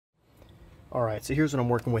All right, so here's what I'm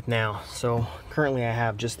working with now. So currently I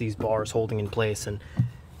have just these bars holding in place, and it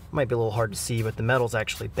might be a little hard to see, but the metal's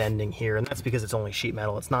actually bending here, and that's because it's only sheet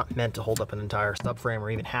metal. It's not meant to hold up an entire subframe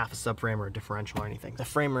or even half a subframe or a differential or anything. The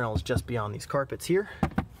frame rail is just beyond these carpets here,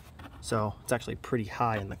 so it's actually pretty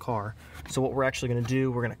high in the car. So what we're actually gonna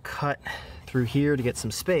do, we're gonna cut through here to get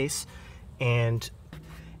some space, and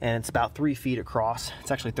it's about 3 feet across.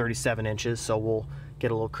 It's actually 37 inches, so we'll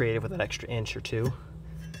get a little creative with an extra inch or two.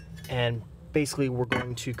 And basically we're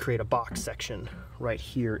going to create a box section right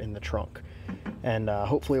here in the trunk. And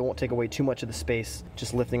hopefully it won't take away too much of the space,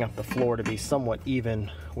 just lifting up the floor to be somewhat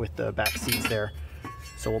even with the back seats there.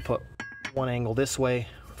 So we'll put one angle this way,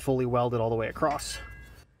 fully welded all the way across,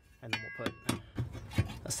 and then we'll put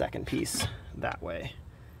a second piece that way,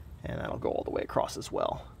 and that'll go all the way across as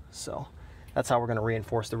well. So that's how we're going to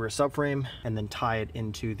reinforce the rear subframe and then tie it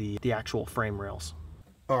into the actual frame rails.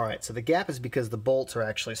 Alright, so the gap is because the bolts are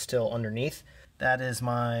actually still underneath. That is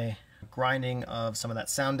my grinding of some of that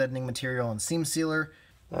sound deadening material and seam sealer.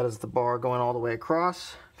 That is the bar going all the way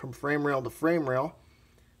across from frame rail to frame rail.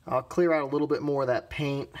 I'll clear out a little bit more of that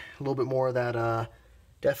paint, a little bit more of that,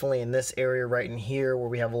 definitely in this area right in here where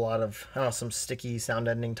we have a lot of, I don't know, some sticky sound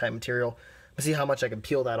deadening type material. Let's see how much I can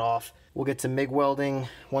peel that off. We'll get to MIG welding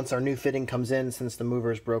once our new fitting comes in, since the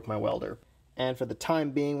movers broke my welder. And for the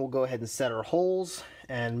time being, we'll go ahead and set our holes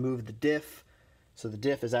and move the diff. So the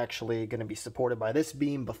diff is actually going to be supported by this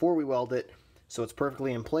beam before we weld it, so it's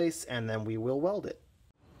perfectly in place, and then we will weld it.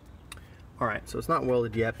 Alright, so it's not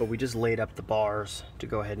welded yet, but we just laid up the bars to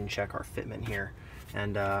go ahead and check our fitment here.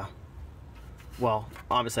 And well,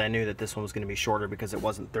 obviously I knew that this one was going to be shorter because it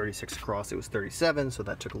wasn't 36 across, it was 37, so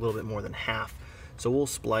that took a little bit more than half. So we'll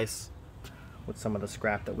splice with some of the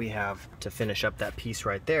scrap that we have to finish up that piece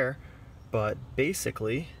right there. But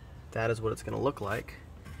basically, that is what it's going to look like.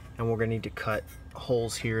 And we're going to need to cut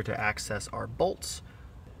holes here to access our bolts.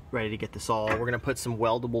 Ready to get this all. We're going to put some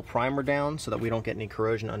weldable primer down so that we don't get any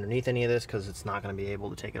corrosion underneath any of this, because it's not going to be able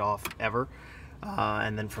to take it off ever.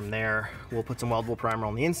 And then from there, we'll put some weldable primer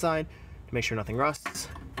on the inside to make sure nothing rusts,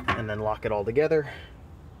 and then lock it all together,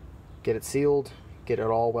 get it sealed, get it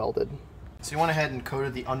all welded. So we went ahead and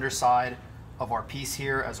coated the underside of our piece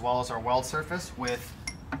here as well as our weld surface with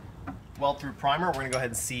weld through primer. We're going to go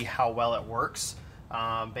ahead and see how well it works.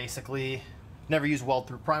 Basically, never used weld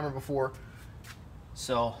through primer before,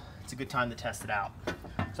 so it's a good time to test it out.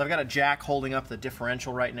 So I've got a jack holding up the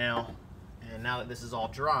differential right now, and now that this is all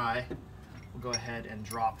dry, we'll go ahead and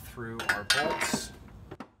drop through our bolts.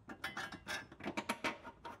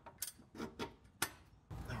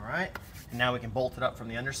 Alright, and now we can bolt it up from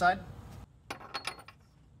the underside.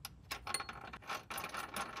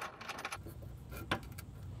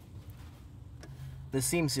 The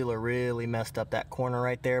seam sealer really messed up that corner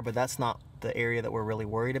right there, but that's not the area that we're really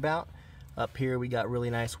worried about. Up here we got really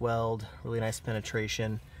nice weld, really nice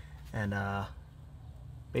penetration, and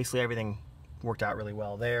basically everything worked out really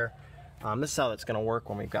well there. This is how it's going to work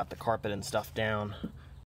when we've got the carpet and stuff down.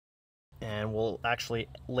 And we'll actually,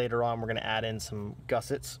 later on, we're going to add in some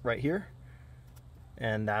gussets right here,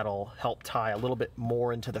 and that'll help tie a little bit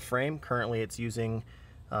more into the frame. Currently it's using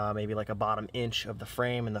maybe like a bottom inch of the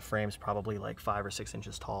frame, and the frame's probably like 5 or 6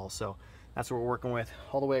 inches tall. So that's what we're working with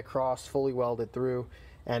all the way across, fully welded through.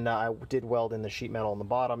 And I did weld in the sheet metal on the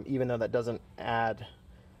bottom, even though that doesn't add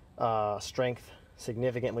strength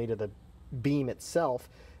significantly to the beam itself.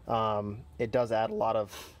 It does add a lot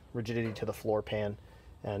of rigidity to the floor pan,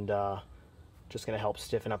 and just going to help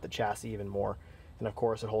stiffen up the chassis even more. And of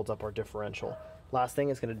course it holds up our differential. Last thing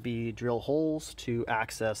is going to be drill holes to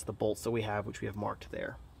access the bolts that we have, which we have marked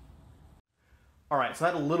there. Alright, so I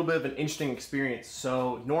had a little bit of an interesting experience.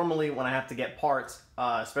 So normally when I have to get parts,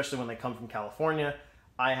 especially when they come from California,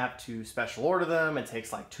 I have to special order them. It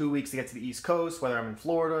takes like 2 weeks to get to the East Coast, whether I'm in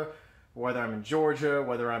Florida, whether I'm in Georgia,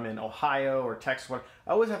 whether I'm in Ohio or Texas.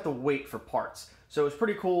 I always have to wait for parts. So it's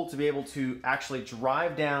pretty cool to be able to actually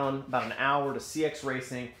drive down about an hour to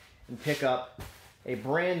CXracing and pick up a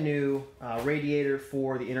brand new radiator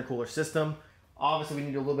for the intercooler system. Obviously we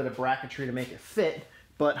need a little bit of bracketry to make it fit,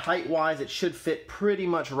 but height-wise it should fit pretty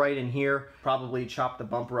much right in here. Probably chop the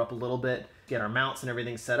bumper up a little bit, get our mounts and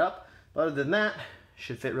everything set up. But other than that,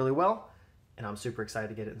 should fit really well, and I'm super excited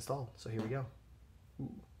to get it installed. So here we go.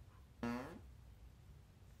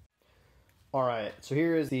 Alright, so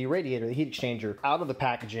here is the radiator, the heat exchanger, out of the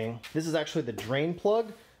packaging. This is actually the drain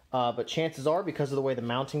plug, but chances are, because of the way the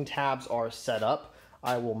mounting tabs are set up,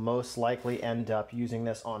 I will most likely end up using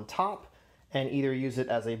this on top and either use it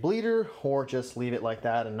as a bleeder or just leave it like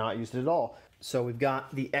that and not use it at all. So we've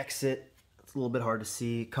got the exit. It's a little bit hard to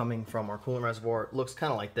see coming from our coolant reservoir. It looks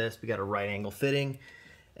kind of like this. We got a right angle fitting,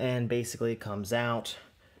 and basically it comes out.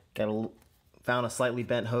 Found a slightly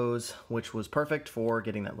bent hose, which was perfect for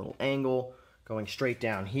getting that little angle going straight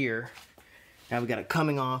down here. Now we got it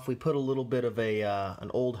coming off. We put a little bit of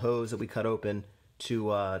an old hose that we cut open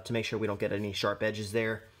to make sure we don't get any sharp edges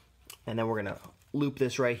there. And then we're gonna loop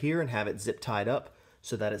this right here and have it zip tied up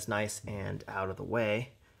so that it's nice and out of the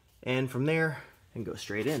way. And from there, and go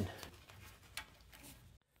straight in.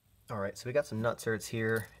 All right, so we got some nutserts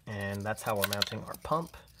here, and that's how we're mounting our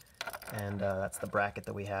pump. And that's the bracket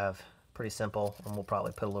that we have. Pretty simple, and we'll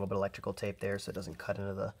probably put a little bit of electrical tape there so it doesn't cut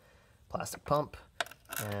into the plastic pump.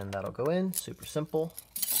 And that'll go in, super simple.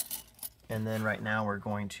 And then right now we're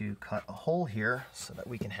going to cut a hole here so that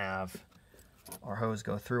we can have our hose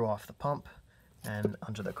go through off the pump and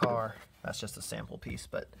onto the car. That's just a sample piece,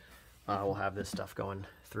 but we'll have this stuff going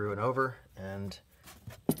through and over, and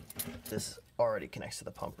this already connects to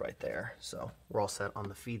the pump right there. So we're all set on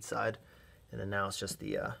the feed side, and then now it's just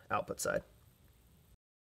the output side.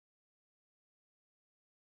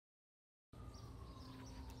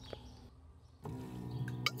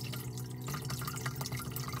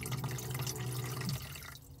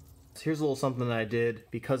 So here's a little something that I did.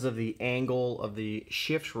 Because of the angle of the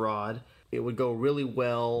shift rod, it would go really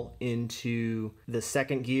well into the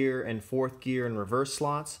second gear and fourth gear and reverse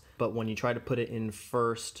slots. But when you try to put it in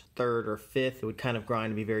first, third, or fifth, it would kind of grind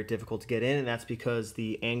and be very difficult to get in. And that's because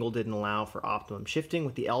the angle didn't allow for optimum shifting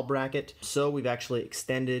with the L bracket. So we've actually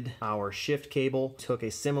extended our shift cable, took a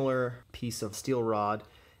similar piece of steel rod,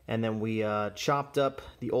 and then we chopped up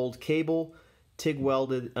the old cable, TIG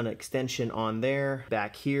welded an extension on there.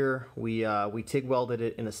 Back here, we TIG welded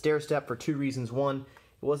it in a stair step for two reasons. One,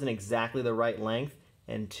 it wasn't exactly the right length,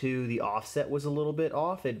 and two, the offset was a little bit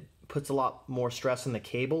off. It puts a lot more stress on the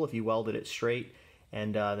cable if you welded it straight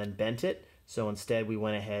and then bent it. So instead we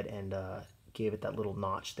went ahead and gave it that little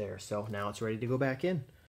notch there. So now it's ready to go back in.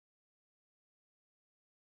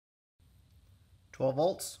 12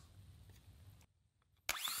 volts.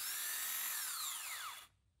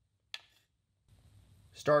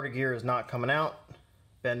 Starter gear is not coming out.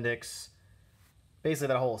 Bendix, basically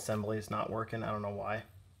that whole assembly is not working. I don't know why,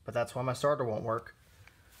 but that's why my starter won't work.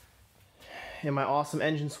 In my awesome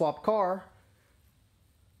engine swap car,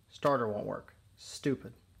 starter won't work.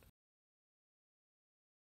 Stupid.